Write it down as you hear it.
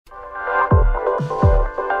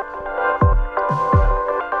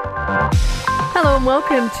and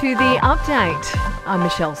welcome to the update. I'm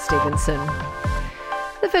Michelle Stevenson.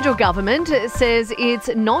 The federal government says it's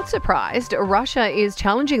not surprised Russia is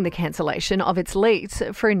challenging the cancellation of its lease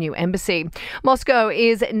for a new embassy. Moscow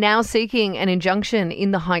is now seeking an injunction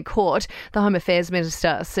in the High Court. The Home Affairs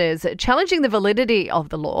Minister says challenging the validity of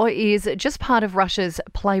the law is just part of Russia's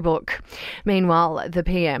playbook. Meanwhile, the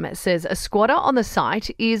PM says a squatter on the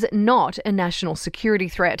site is not a national security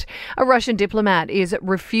threat. A Russian diplomat is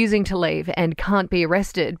refusing to leave and can't be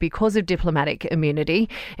arrested because of diplomatic immunity.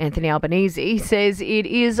 Anthony Albanese says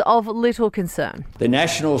it is of little concern. The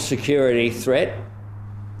national security threat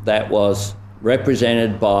that was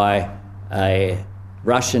represented by a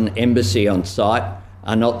Russian embassy on site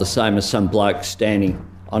are not the same as some bloke standing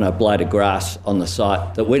on a blade of grass on the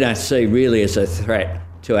site that we don't see really as a threat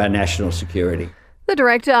to our national security. The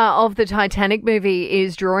director of the Titanic movie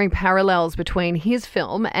is drawing parallels between his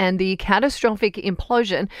film and the catastrophic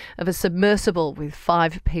implosion of a submersible with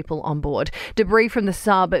 5 people on board. Debris from the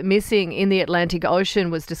sub missing in the Atlantic Ocean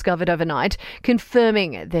was discovered overnight,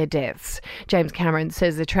 confirming their deaths. James Cameron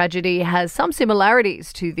says the tragedy has some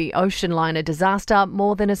similarities to the ocean liner disaster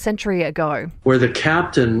more than a century ago, where the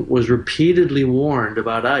captain was repeatedly warned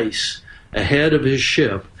about ice ahead of his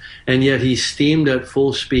ship, and yet he steamed at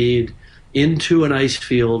full speed into an ice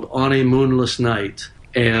field on a moonless night,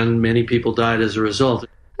 and many people died as a result.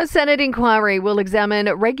 A Senate inquiry will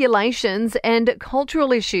examine regulations and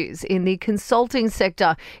cultural issues in the consulting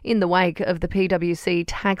sector in the wake of the PwC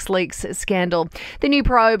tax leaks scandal. The new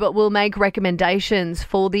probe will make recommendations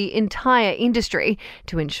for the entire industry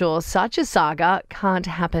to ensure such a saga can't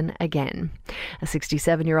happen again. A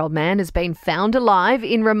 67-year-old man has been found alive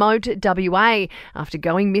in remote WA after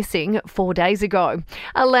going missing 4 days ago.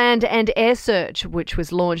 A land and air search, which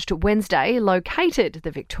was launched Wednesday, located the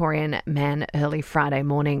Victorian man early Friday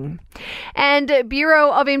morning. And Bureau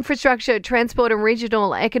of Infrastructure, Transport and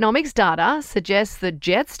Regional Economics data suggests that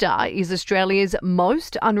Jetstar is Australia's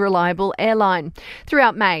most unreliable airline.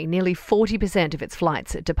 Throughout May, nearly 40% of its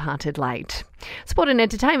flights departed late. Sport and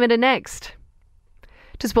entertainment are next.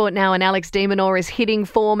 To sport now, and Alex de Minaur is hitting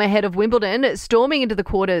form ahead of Wimbledon, storming into the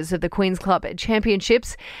quarters of the Queen's Club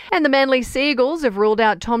Championships. And the Manly Seagulls have ruled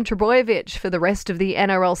out Tom Trbojevic for the rest of the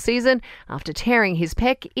NRL season after tearing his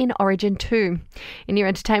pec in Origin 2. In your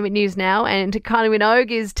entertainment news now, and Kylie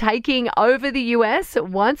Minogue is taking over the US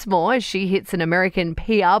once more as she hits an American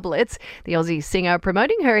PR blitz. The Aussie singer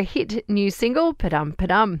promoting her hit new single, Padum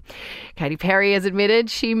Padum. Katy Perry has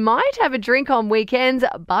admitted she might have a drink on weekends,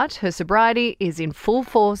 but her sobriety is in full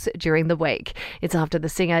force during the week. It's after the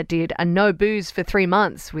singer did a no booze for 3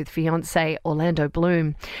 months with fiancé Orlando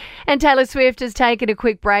Bloom. And Taylor Swift has taken a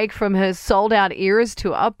quick break from her sold-out Eras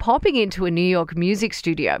tour, popping into a New York music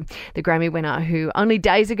studio. The Grammy winner, who only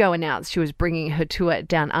days ago announced she was bringing her tour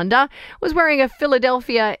down under, was wearing a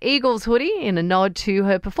Philadelphia Eagles hoodie in a nod to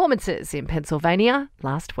her performances in Pennsylvania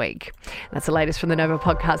last week. That's the latest from the Nova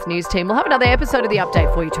Podcast News team. We'll have another episode of The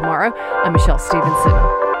Update for you tomorrow. I'm Michelle Stevenson.